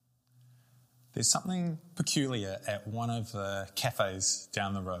There's something peculiar at one of the cafes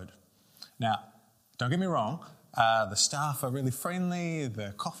down the road. Now, don't get me wrong, the staff are really friendly,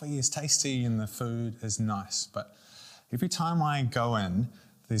 the coffee is tasty and the food is nice, but every time I go in,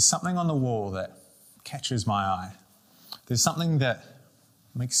 there's something on the wall that catches my eye. There's something that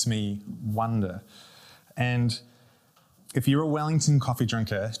makes me wonder. And if you're a Wellington coffee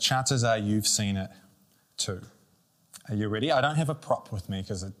drinker, chances are you've seen it too. Are you ready? I don't have a prop with me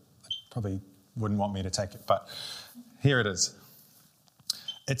because it probably wouldn't want me to take it, but here it is.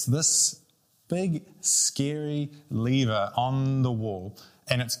 It's this big, scary lever on the wall,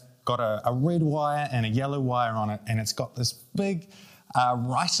 and it's got a red wire and a yellow wire on it, and it's got this big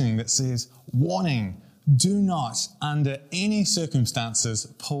writing that says, "Warning, do not, under any circumstances,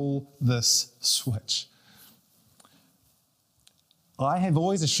 pull this switch." I have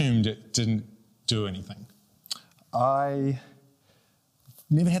always assumed it didn't do anything. I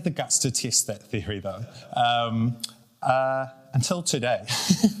never had the guts to test that theory, though, until today.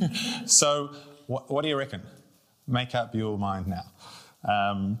 So what do you reckon? Make up your mind now.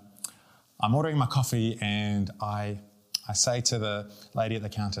 I'm ordering my coffee and I say to the lady at the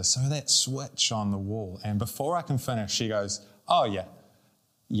counter, "So that switch on the wall," and before I can finish, she goes, "Oh, yeah,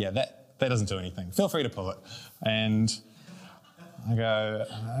 that doesn't do anything. Feel free to pull it." And I go,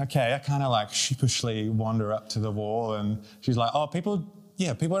 okay, I kind of like sheepishly wander up to the wall, and she's like, "Oh, people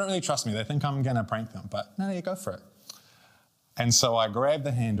don't really trust me. They think I'm going to prank them, but no, you go for it." And so I grab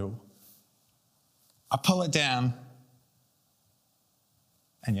the handle, I pull it down,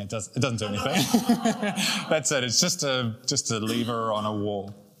 and it doesn't do anything. That's it. It's just a lever on a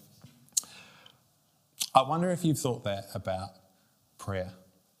wall. I wonder if you've thought that about prayer.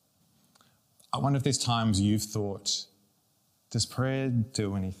 I wonder if there's times you've thought, does prayer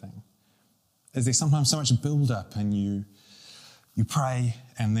do anything? Is there sometimes so much build-up and you pray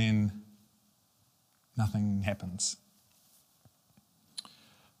and then nothing happens?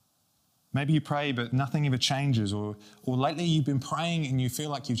 Maybe you pray but nothing ever changes, or lately you've been praying and you feel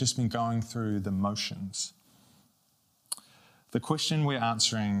like you've just been going through the motions. The question we're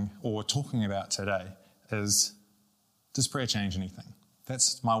answering or talking about today is, does prayer change anything?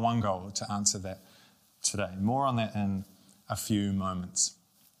 That's my one goal, to answer that today. More on that in a few moments.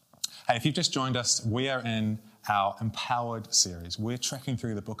 Hey, if you've just joined us, we are in our Empowered series. We're tracking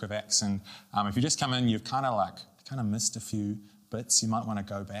through the book of Acts, and if you just come in, you've kind of missed a few bits. You might want to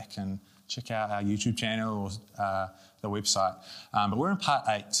go back and check out our YouTube channel or the website. But we're in part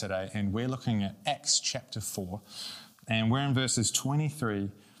 8 today, and we're looking at Acts chapter 4, and we're in verses 23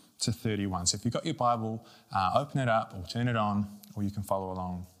 to 31. So if you've got your Bible, open it up or turn it on, or you can follow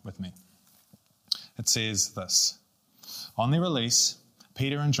along with me. It says this: "On their release,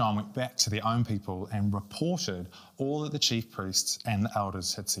 Peter and John went back to their own people and reported all that the chief priests and the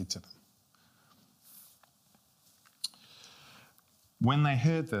elders had said to them. When they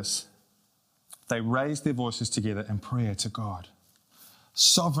heard this, they raised their voices together in prayer to God.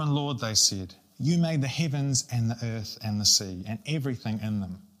 'Sovereign Lord,' they said, 'you made the heavens and the earth and the sea and everything in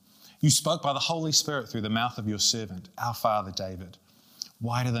them. You spoke by the Holy Spirit through the mouth of your servant, our father David.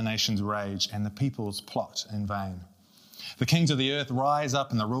 Why do the nations rage and the peoples plot in vain? The kings of the earth rise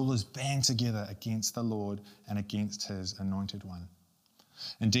up and the rulers band together against the Lord and against his anointed one.'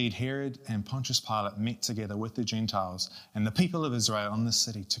 Indeed, Herod and Pontius Pilate met together with the Gentiles and the people of Israel in the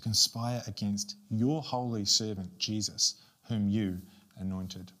city to conspire against your holy servant Jesus, whom you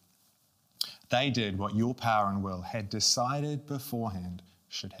anointed. They did what your power and will had decided beforehand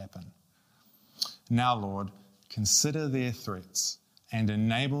should happen. Now, Lord, consider their threats and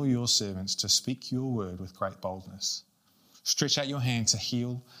enable your servants to speak your word with great boldness. Stretch out your hand to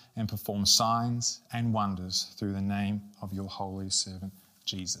heal and perform signs and wonders through the name of your holy servant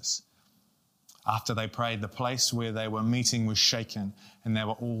Jesus." After they prayed, the place where they were meeting was shaken, and they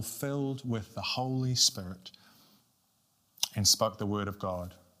were all filled with the Holy Spirit and spoke the word of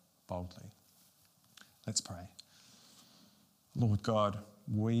God boldly. Let's pray. Lord God,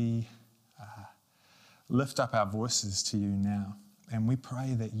 we lift up our voices to you now, and we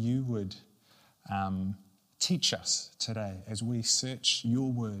pray that you would teach us today as we search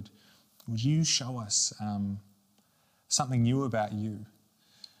your word. Would you show us something new about you,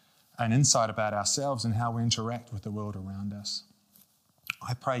 an insight about ourselves and how we interact with the world around us?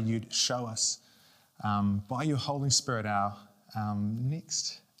 I pray you'd show us by your Holy Spirit our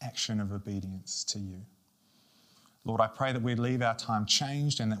next action of obedience to you. Lord, I pray that we'd leave our time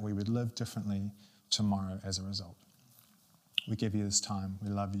changed and that we would live differently tomorrow as a result. We give you this time. We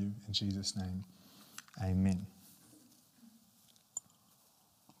love you. In Jesus' name, amen.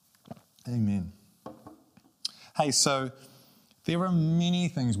 Amen. Hey, so There are many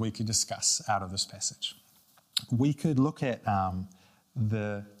things we could discuss out of this passage. We could look at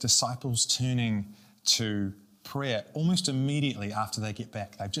the disciples turning to prayer almost immediately after they get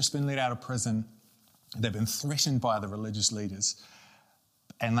back. They've just been let out of prison. They've been threatened by the religious leaders.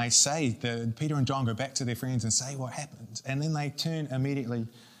 And they say, Peter and John go back to their friends and say what happened. And then they turn immediately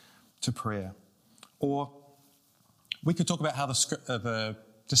to prayer. Or we could talk about how the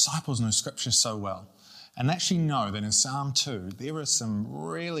disciples know Scripture so well and actually know that in Psalm 2, there are some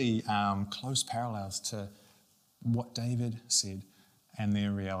really close parallels to what David said and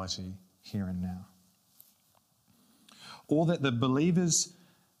their reality here and now. Or that the believers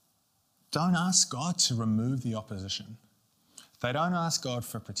don't ask God to remove the opposition. They don't ask God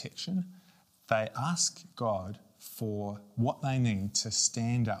for protection. They ask God for what they need to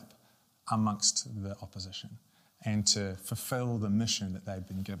stand up amongst the opposition and to fulfill the mission that they've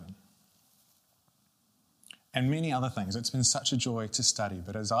been given. And many other things. It's been such a joy to study,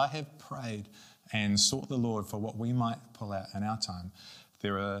 but as I have prayed and sought the Lord for what we might pull out in our time,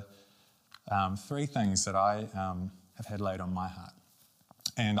 there are 3 things that I have had laid on my heart.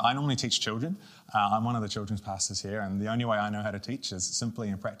 And I normally teach children. I'm one of the children's pastors here, and the only way I know how to teach is simply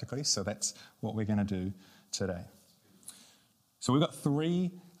and practically, so that's what we're going to do today. So we've got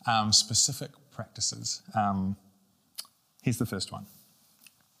 3 specific practices. Here's the first one.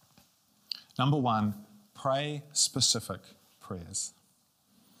 Number 1, pray specific prayers.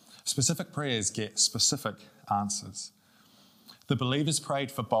 Specific prayers get specific answers. The believers prayed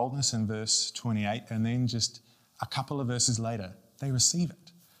for boldness in verse 28, and then just a couple of verses later, they receive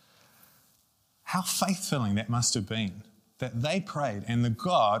it. How faith-filling that must have been, that they prayed and the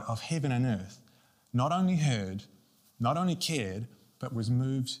God of heaven and earth not only heard, not only cared, but was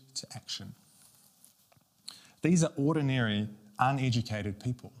moved to action. These are ordinary, uneducated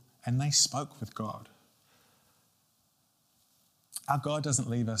people, and they spoke with God. Our God doesn't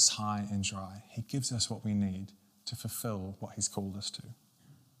leave us high and dry. He gives us what we need to fulfill what He's called us to.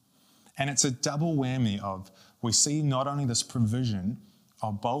 And it's a double whammy of, we see not only this provision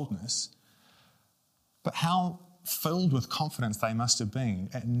of boldness, but how filled with confidence they must have been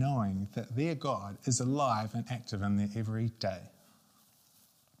at knowing that their God is alive and active in their every day.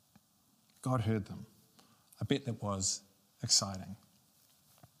 God heard them. I bet that was exciting.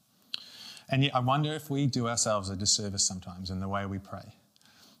 And yet I wonder if we do ourselves a disservice sometimes in the way we pray.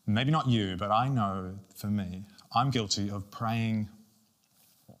 Maybe not you, but I know for me, I'm guilty of praying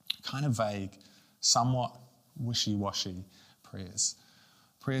kind of vague, somewhat wishy-washy prayers.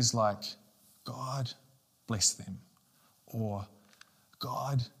 Prayers like, God bless them, or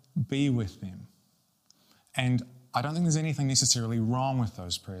God be with them. And I don't think there's anything necessarily wrong with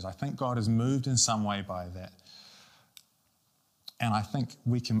those prayers. I think God is moved in some way by that. And I think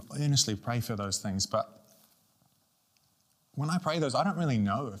we can earnestly pray for those things, but when I pray those, I don't really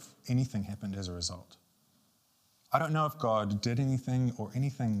know if anything happened as a result. I don't know if God did anything or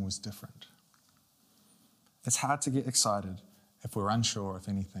anything was different. It's hard to get excited if we're unsure if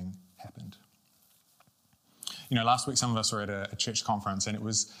anything happened. You know, last week some of us were at a church conference, and it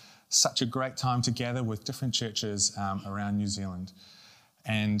was such a great time to gather with different churches around New Zealand.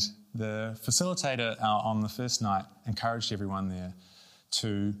 And the facilitator on the first night encouraged everyone there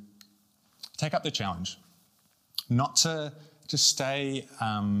to take up the challenge, not to just stay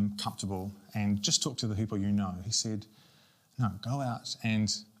comfortable and just talk to the people you know. He said, no, go out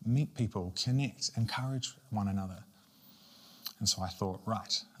and meet people, connect, encourage one another. And so I thought,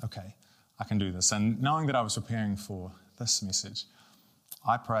 right, okay, I can do this. And knowing that I was preparing for this message,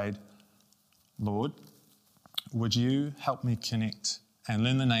 I prayed, Lord, would you help me connect and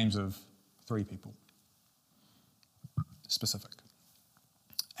learn the names of 3 people, specific.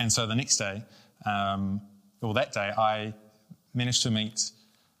 And so the next day, that day, I managed to meet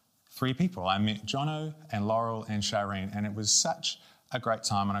 3 people. I met Jono and Laurel and Shireen, and it was such a great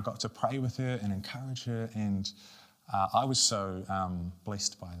time, and I got to pray with her and encourage her, and I was so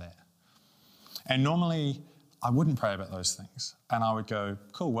blessed by that. And normally, I wouldn't pray about those things, and I would go,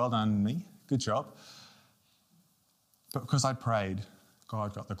 cool, well done me, good job. But because I prayed,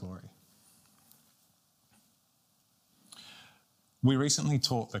 God got the glory. We recently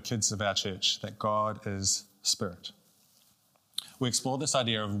taught the kids of our church that God is spirit. We explored this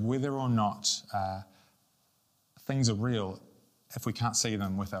idea of whether or not things are real if we can't see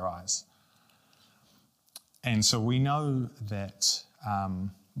them with our eyes. And so we know that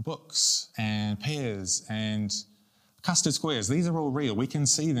books and pears and custard squares, these are all real. We can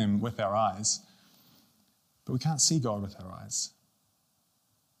see them with our eyes, but we can't see God with our eyes.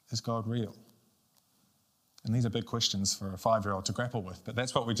 Is God real? And these are big questions for a 5-year-old to grapple with, but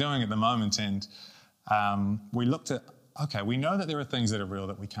that's what we're doing at the moment. And we looked at okay, we know that there are things that are real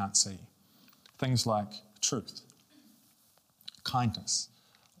that we can't see. Things like truth, kindness,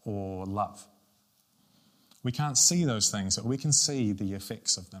 or love. We can't see those things, but we can see the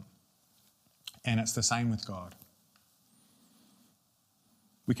effects of them. And it's the same with God.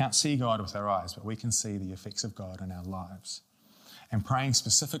 We can't see God with our eyes, but we can see the effects of God in our lives. And praying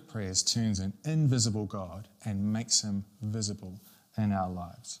specific prayers turns an invisible God and makes him visible in our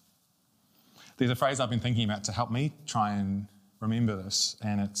lives. There's a phrase I've been thinking about to help me try and remember this,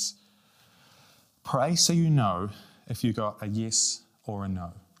 and it's pray so you know if you got a yes or a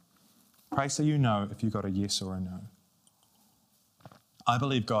no. Pray so you know if you got a yes or a no. I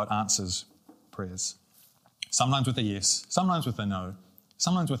believe God answers prayers. Sometimes with a yes, sometimes with a no,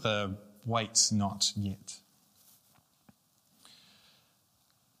 sometimes with a wait, not yet.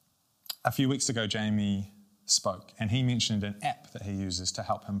 A few weeks ago, Jamie spoke, and he mentioned an app that he uses to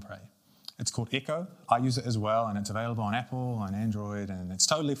help him pray. It's called Echo. I use it as well, and it's available on Apple, on Android, and it's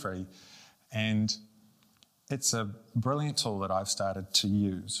totally free. And it's a brilliant tool that I've started to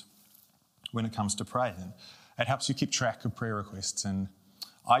use when it comes to praying. It helps you keep track of prayer requests. And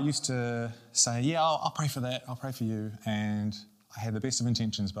I used to say, yeah, I'll pray for that, I'll pray for you. And I had the best of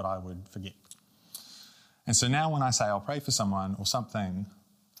intentions, but I would forget. And so now when I say I'll pray for someone or something,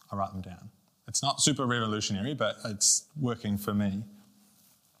 I write them down. It's not super revolutionary, but it's working for me.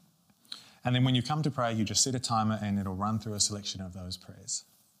 And then when you come to pray, you just set a timer and it'll run through a selection of those prayers.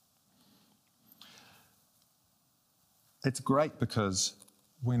 It's great because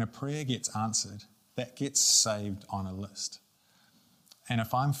when a prayer gets answered, that gets saved on a list. And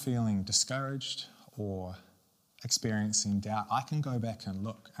if I'm feeling discouraged or experiencing doubt, I can go back and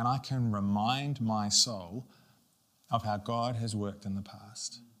look, and I can remind my soul of how God has worked in the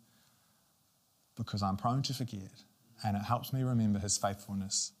past, because I'm prone to forget, and it helps me remember his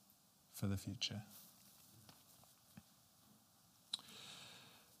faithfulness for the future.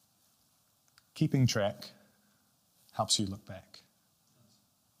 Keeping track helps you look back.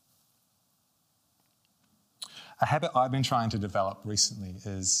 A habit I've been trying to develop recently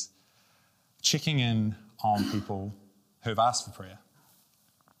is checking in on people who've asked for prayer.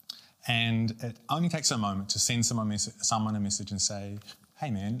 And it only takes a moment to send someone a message and say, hey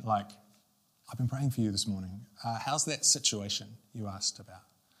man, I've been praying for you this morning. How's that situation you asked about?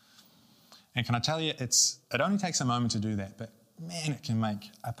 And can I tell you, it only takes a moment to do that, but man, it can make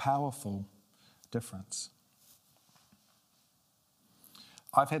a powerful difference.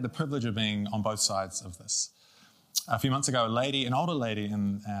 I've had the privilege of being on both sides of this. A few months ago, an older lady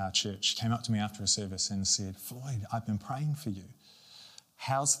in our church came up to me after a service and said, Floyd, I've been praying for you.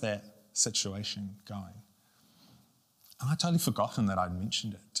 How's that situation going? And I'd totally forgotten that I'd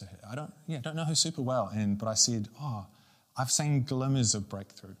mentioned it to her. I don't know her super well, but I said, I've seen glimmers of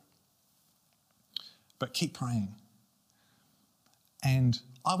breakthrough. But keep praying. And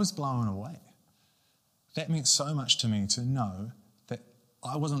I was blown away. That meant so much to me to know that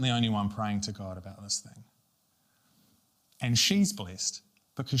I wasn't the only one praying to God about this thing. And she's blessed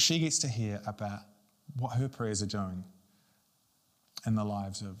because she gets to hear about what her prayers are doing in the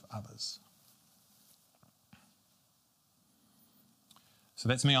lives of others. So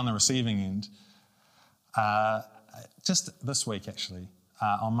that's me on the receiving end. Just this week, actually,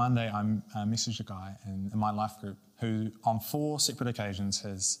 on Monday, I messaged a guy in my life group who, on 4 separate occasions,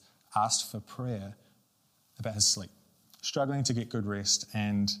 has asked for prayer about his sleep, struggling to get good rest.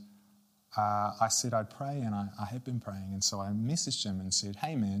 And I said I'd pray, and I have been praying. And so I messaged him and said,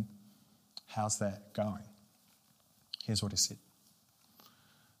 hey, man, how's that going? Here's what he said.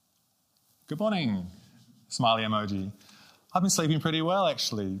 Good morning, smiley emoji. I've been sleeping pretty well,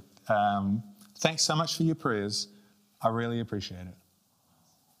 actually. Thanks so much for your prayers. I really appreciate it.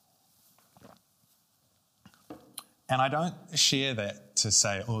 And I don't share that to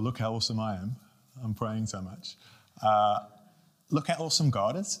say, oh, look how awesome I am. I'm praying so much. Look how awesome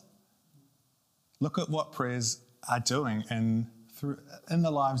God is. Look at what prayers are doing in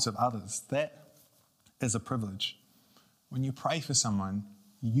the lives of others. That is a privilege. When you pray for someone,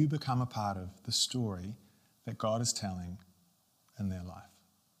 you become a part of the story that God is telling in their life.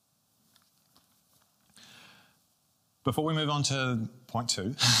 Before we move on to point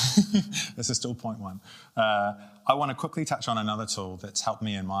 2, this is still point 1, I want to quickly touch on another tool that's helped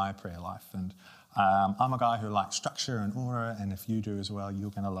me in my prayer life. And I'm a guy who likes structure and order, and if you do as well,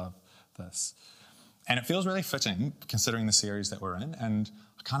 you're going to love this. And it feels really fitting, considering the series that we're in, and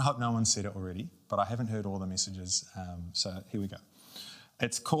I kind of hope no one said it already, but I haven't heard all the messages, so here we go.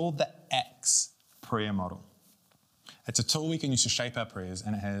 It's called the ACTS prayer model. It's a tool we can use to shape our prayers,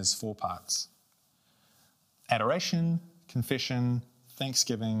 and it has 4 parts: adoration, confession,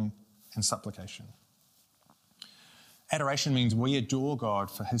 thanksgiving, and supplication. Adoration means we adore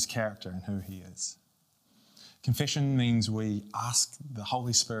God for his character and who he is. Confession means we ask the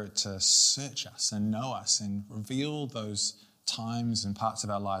Holy Spirit to search us and know us and reveal those times and parts of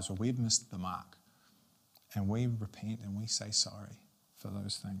our lives where we've missed the mark. And we repent and we say sorry for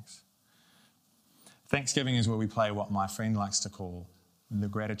those things. Thanksgiving is where we play what my friend likes to call the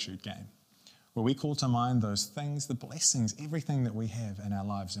gratitude game, where we call to mind those things, the blessings, everything that we have in our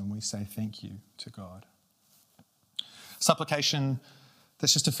lives, and we say thank you to God. Supplication,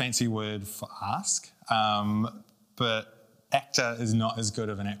 that's just a fancy word for ask, but ACTA is not as good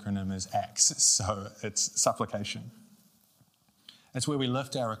of an acronym as ACTS, so it's supplication. It's where we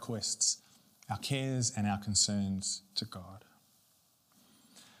lift our requests, our cares and our concerns to God.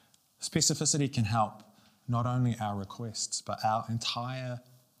 Specificity can help not only our requests, but our entire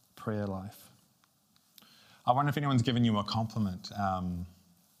prayer life. I wonder if anyone's given you a compliment.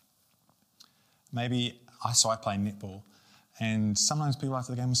 Maybe I play netball, and sometimes people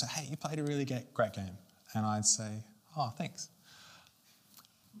after the game will say, hey, you played a really great game. And I'd say, oh, thanks.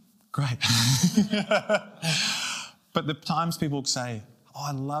 Great. But the times people say, oh,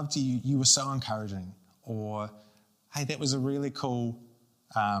 I loved you, you were so encouraging. Or, hey, that was a really cool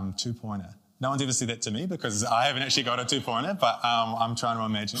two-pointer. No one's ever said that to me because I haven't actually got a two-pointer, but I'm trying to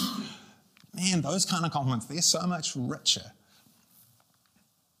imagine. Man, those kind of compliments, they're so much richer.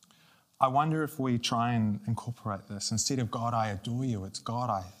 I wonder if we try and incorporate this. Instead of God, I adore you, it's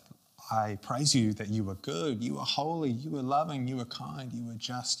God, I praise you that you are good, you are holy, you are loving, you are kind, you are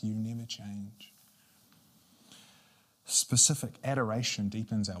just, you never change. Specific adoration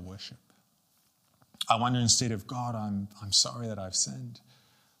deepens our worship. I wonder instead of God, I'm sorry that I've sinned,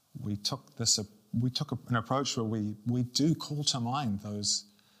 we took an approach where we do call to mind those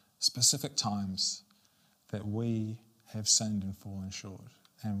specific times that we have sinned and fallen short,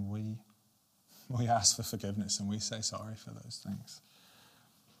 and we ask for forgiveness and we say sorry for those things.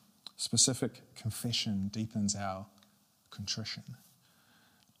 Specific confession deepens our contrition.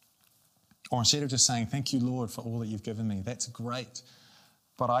 Or instead of just saying, thank you, Lord, for all that you've given me, that's great.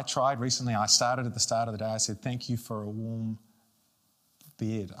 But I tried recently, I started at the start of the day, I said, thank you for a warm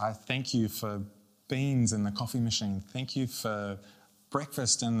bed. I thank you for beans in the coffee machine. Thank you for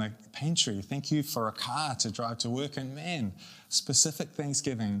breakfast in the pantry. Thank you for a car to drive to work. And man, specific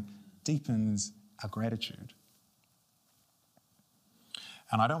thanksgiving deepens our gratitude.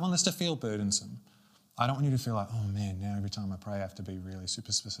 And I don't want this to feel burdensome. I don't want you to feel like, oh man, now every time I pray I have to be really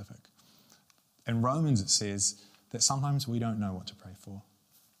super specific. In Romans it says that sometimes we don't know what to pray for.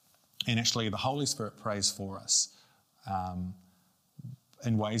 And actually the Holy Spirit prays for us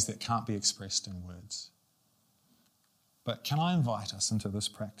in ways that can't be expressed in words. But can I invite us into this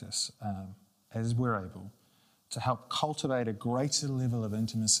practice as we're able to help cultivate a greater level of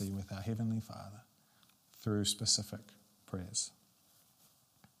intimacy with our Heavenly Father through specific prayers?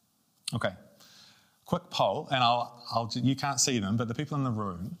 Okay, quick poll, and you can't see them, but the people in the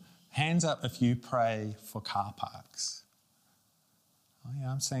room, hands up if you pray for car parks. Oh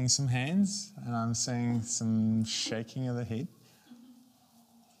yeah, I'm seeing some hands, and I'm seeing some shaking of the head.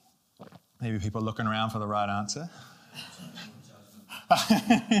 Maybe people looking around for the right answer.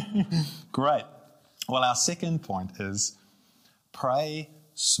 Great. Well, our second point is pray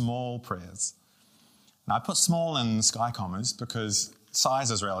small prayers. Now, I put small in sky commas because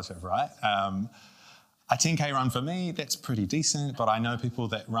size is relative, right? A 10K run for me, that's pretty decent, but I know people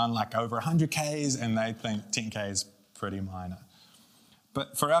that run like over 100Ks and they think 10K is pretty minor.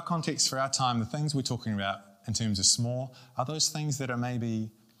 But for our context, for our time, the things we're talking about in terms of small are those things that are maybe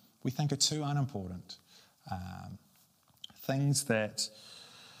we think are too unimportant. Things that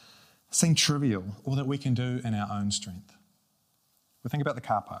seem trivial or that we can do in our own strength. We think about the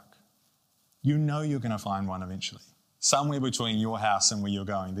car park. You know you're going to find one eventually. Somewhere between your house and where you're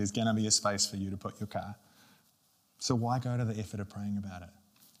going, there's going to be a space for you to put your car. So why go to the effort of praying about it?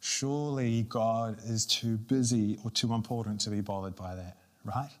 Surely God is too busy or too important to be bothered by that,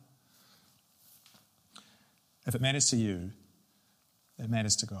 right? If it matters to you, it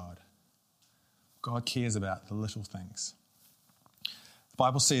matters to God. God cares about the little things. The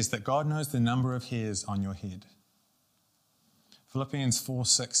Bible says that God knows the number of hairs on your head. Philippians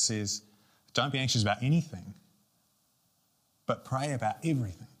 4:6 says, don't be anxious about anything, but pray about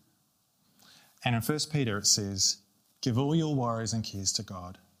everything. And in 1 Peter it says, give all your worries and cares to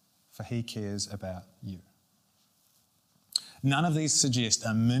God, for he cares about you. None of these suggest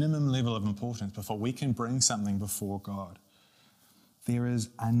a minimum level of importance before we can bring something before God. There is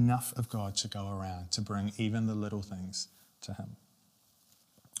enough of God to go around to bring even the little things to him.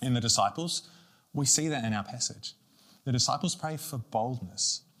 In the disciples, we see that in our passage. The disciples pray for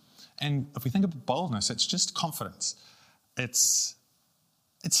boldness. And if we think of boldness, it's just confidence. it's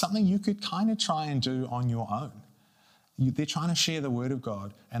something you could kind of try and do on your own. They're trying to share the word of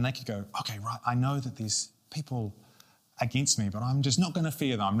God, and they could go, okay, right, I know that there's people against me, but I'm just not going to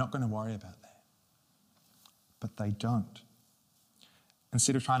fear them. I'm not going to worry about that. But they don't.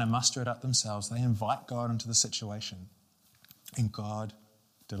 Instead of trying to muster it up themselves, they invite God into the situation, and God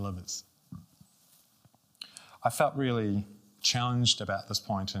delivers. I felt really challenged about this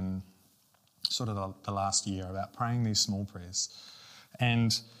point in sort of the last year about praying these small prayers.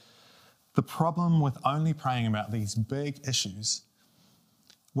 And the problem with only praying about these big issues,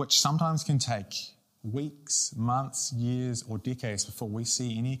 which sometimes can take weeks, months, years, or decades before we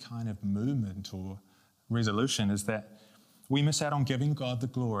see any kind of movement or resolution, is that we miss out on giving God the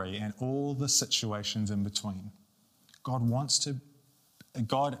glory and all the situations in between.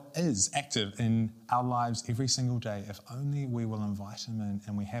 God is active in our lives every single day if only we will invite him in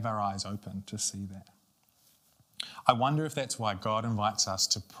and we have our eyes open to see that. I wonder if that's why God invites us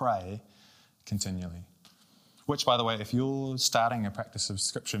to pray continually. Which, by the way, if you're starting a practice of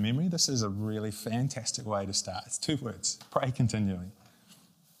scripture memory, this is a really fantastic way to start. It's 2 words, pray continually.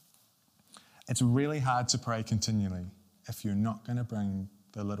 It's really hard to pray continually if you're not going to bring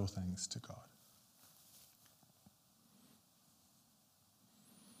the little things to God.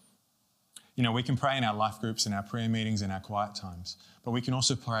 You know, we can pray in our life groups, in our prayer meetings, in our quiet times, but we can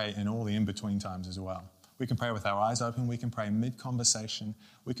also pray in all the in-between times as well. We can pray with our eyes open, we can pray mid-conversation,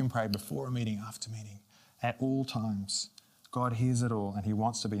 we can pray before a meeting, after meeting, at all times. God hears it all and he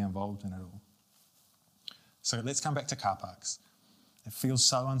wants to be involved in it all. So let's come back to car parks. It feels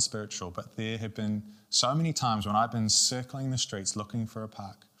so unspiritual, but there have been so many times when I've been circling the streets looking for a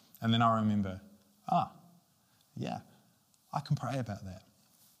park, and then I remember, yeah, I can pray about that.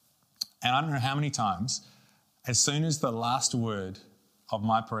 And I don't know how many times, as soon as the last word of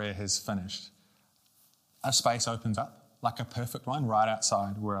my prayer has finished, a space opens up, like a perfect one, right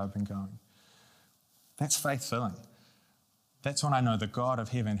outside where I've been going. That's faith-filling. That's when I know the God of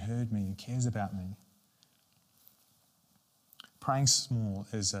heaven heard me and cares about me. Praying small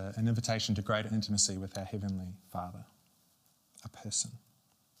is an invitation to greater intimacy with our Heavenly Father, a person.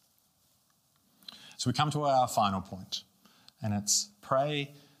 So we come to our final point, and it's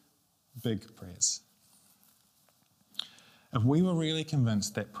pray big prayers. If we were really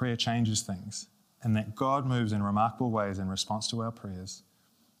convinced that prayer changes things and that God moves in remarkable ways in response to our prayers,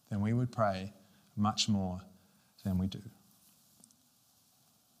 then we would pray much more than we do.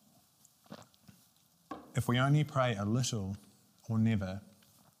 If we only pray a little or never,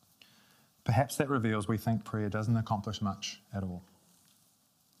 perhaps that reveals we think prayer doesn't accomplish much at all.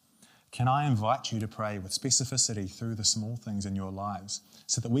 Can I invite you to pray with specificity through the small things in your lives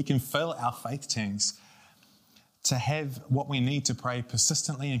so that we can fill our faith tanks to have what we need to pray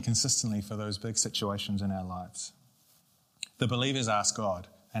persistently and consistently for those big situations in our lives? The believers ask God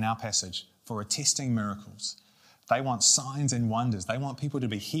in our passage for attesting miracles. They want signs and wonders. They want people to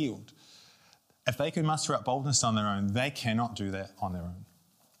be healed. If they could muster up boldness on their own, they cannot do that on their own.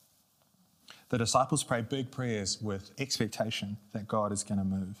 The disciples pray big prayers with expectation that God is going to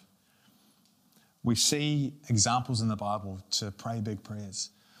move. We see examples in the Bible to pray big prayers.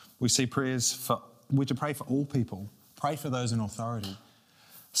 We see we're to pray for all people, pray for those in authority.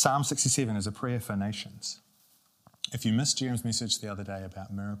 Psalm 67 is a prayer for nations. If you missed Jerem's message the other day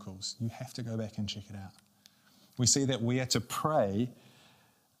about miracles, you have to go back and check it out. We see that we are to pray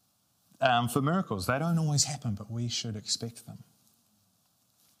for miracles. They don't always happen, but we should expect them.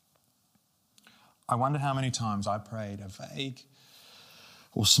 I wonder how many times I prayed a vague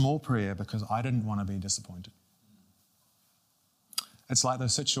or small prayer because I didn't want to be disappointed. It's like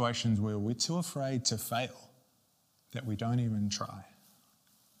those situations where we're too afraid to fail that we don't even try.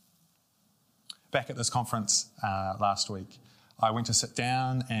 Back at this conference last week, I went to sit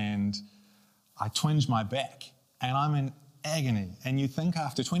down and I twinged my back and I'm in agony. And you think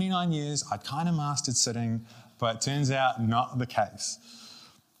after 29 years, I'd kind of mastered sitting, but it turns out not the case.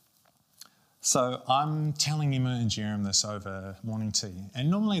 So I'm telling Emma and Jerem this over morning tea. And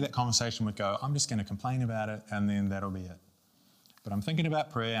normally that conversation would go, I'm just going to complain about it and then that'll be it. But I'm thinking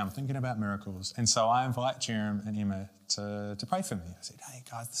about prayer, I'm thinking about miracles. And so I invite Jerem and Emma to pray for me. I said, hey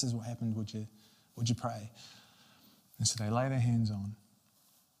guys, this is what happened. Would you pray? And so they lay their hands on.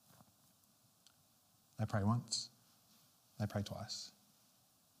 They pray once. They pray twice.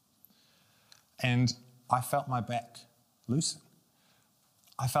 And I felt my back loosen.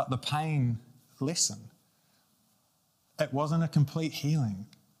 I felt the pain lessen. It wasn't a complete healing,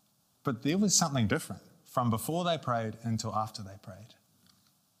 but there was something different from before they prayed until after they prayed.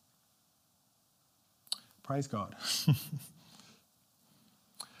 Praise God.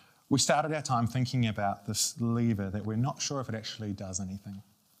 We started our time thinking about this lever that we're not sure if it actually does anything.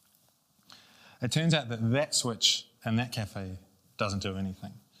 It turns out that switch in that cafe doesn't do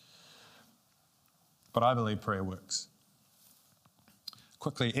anything. But I believe prayer works.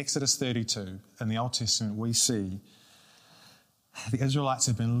 Quickly, Exodus 32, in the Old Testament, we see the Israelites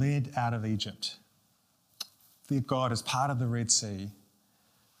have been led out of Egypt. Their God is part of the Red Sea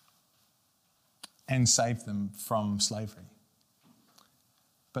and saved them from slavery.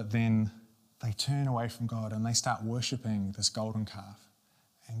 But then they turn away from God and they start worshipping this golden calf.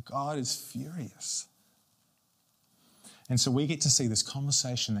 And God is furious. And so we get to see this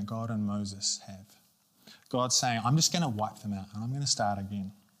conversation that God and Moses have. God saying, I'm just going to wipe them out and I'm going to start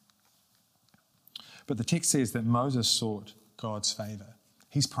again. But the text says that Moses sought God's favour.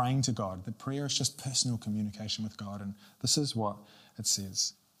 He's praying to God. That prayer is just personal communication with God. And this is what it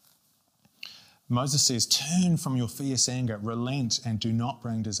says. Moses says, turn from your fierce anger, relent, and do not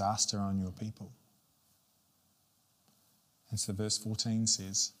bring disaster on your people. And so verse 14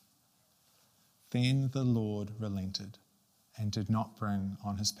 says, then the Lord relented and did not bring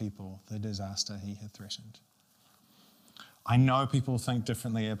on his people the disaster he had threatened. I know people think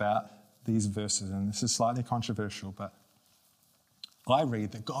differently about these verses, and this is slightly controversial, but I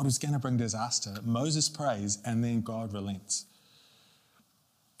read that God was going to bring disaster. Moses prays, and then God relents.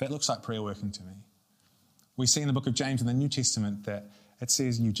 That looks like prayer working to me. We see in the book of James in the New Testament that it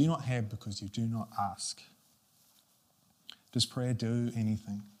says, you do not have because you do not ask. Does prayer do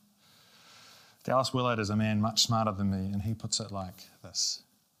anything? Dallas Willard is a man much smarter than me, and he puts it like this.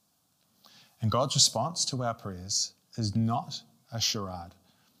 And God's response to our prayers is not a charade.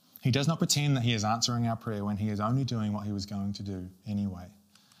 He does not pretend that he is answering our prayer when he is only doing what he was going to do anyway.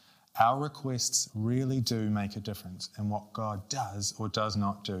 Our requests really do make a difference in what God does or does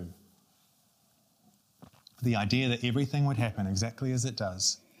not do. The idea that everything would happen exactly as it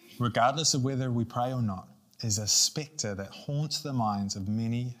does, regardless of whether we pray or not, is a spectre that haunts the minds of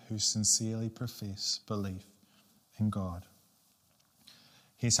many who sincerely profess belief in God.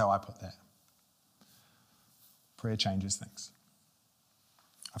 Here's how I put that. Prayer changes things.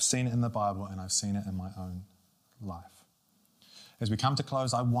 I've seen it in the Bible and I've seen it in my own life. As we come to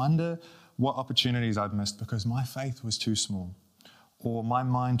close, I wonder what opportunities I've missed because my faith was too small or my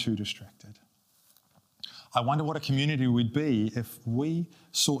mind too distracted. I wonder what a community we'd be if we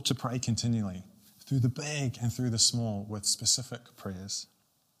sought to pray continually, through the big and through the small, with specific prayers,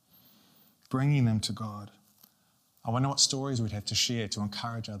 bringing them to God. I wonder what stories we'd have to share to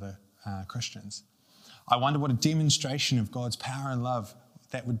encourage other Christians. I wonder what a demonstration of God's power and love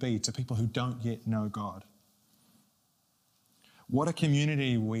that would be to people who don't yet know God. What a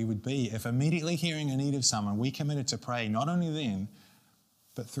community we would be if immediately hearing a need of someone, we committed to pray not only then,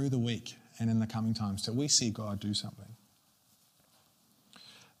 but through the week and in the coming times till we see God do something.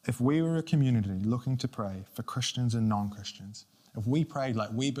 If we were a community looking to pray for Christians and non-Christians, if we prayed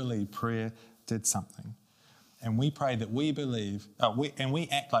like we believe prayer did something, and we pray that we believe, and we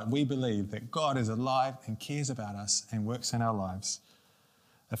act like we believe that God is alive and cares about us and works in our lives,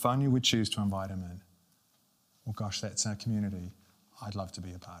 if only we'd choose to invite him in, well, gosh, that's a community I'd love to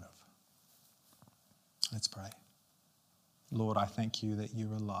be a part of. Let's pray. Lord, I thank you that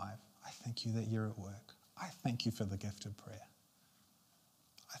you're alive. I thank you that you're at work. I thank you for the gift of prayer.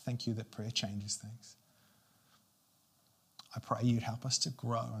 I thank you that prayer changes things. I pray you'd help us to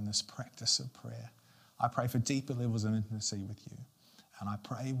grow in this practice of prayer. I pray for deeper levels of intimacy with you. And I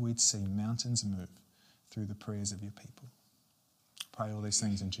pray we'd see mountains move through the prayers of your people. I pray all these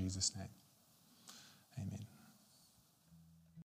things in Jesus' name. Amen.